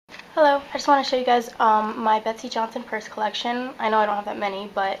Hello, I just want to show you guys my Betsey Johnson purse collection. I know I don't have that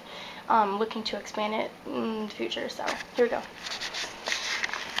many, but I'm looking to expand it in the future, so here we go.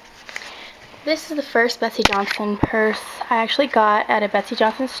 This is the first Betsey Johnson purse I actually got at a Betsey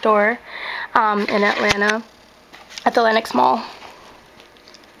Johnson store in Atlanta at the Lenox Mall.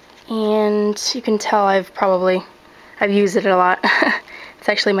 And you can tell I've used it a lot. It's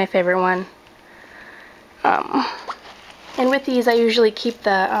actually my favorite one. And with these, I usually keep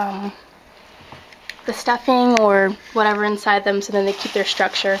the stuffing or whatever inside them, so then they keep their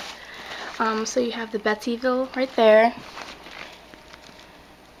structure. So you have the Betseyville right there,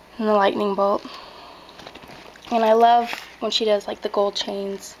 and the lightning bolt. And I love when she does like the gold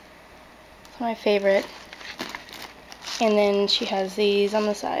chains. It's my favorite. And then she has these on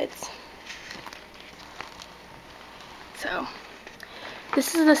the sides. So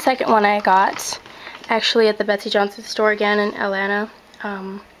this is the second one I got, actually at the Betsey Johnson store again in Atlanta.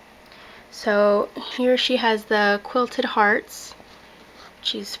 So here she has the quilted hearts, which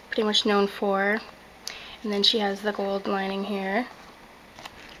she's pretty much known for. And then she has the gold lining here.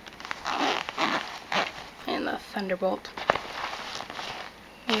 And the thunderbolt.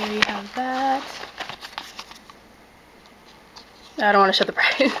 Here you have that. I don't want to show the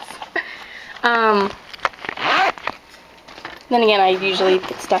price. Then again, I usually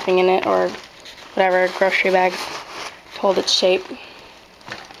put stuffing in it or whatever, grocery bags to hold its shape.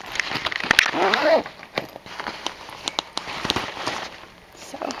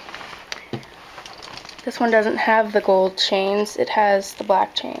 So this one doesn't have the gold chains, it has the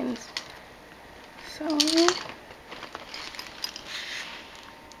black chains. So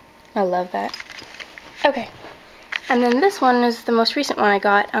I love that. Okay, and then this one is the most recent one I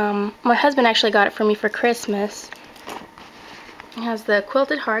got. My husband actually got it for me for Christmas. It has the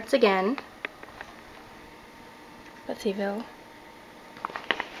quilted hearts again, Betseyville.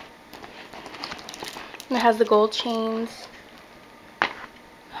 And it has the gold chains,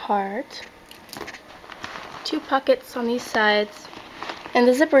 heart, 2 pockets on these sides, and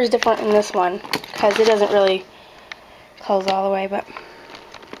the zipper is different in this one because it doesn't really close all the way, but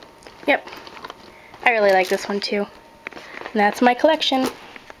yep, I really like this one too. And that's my collection.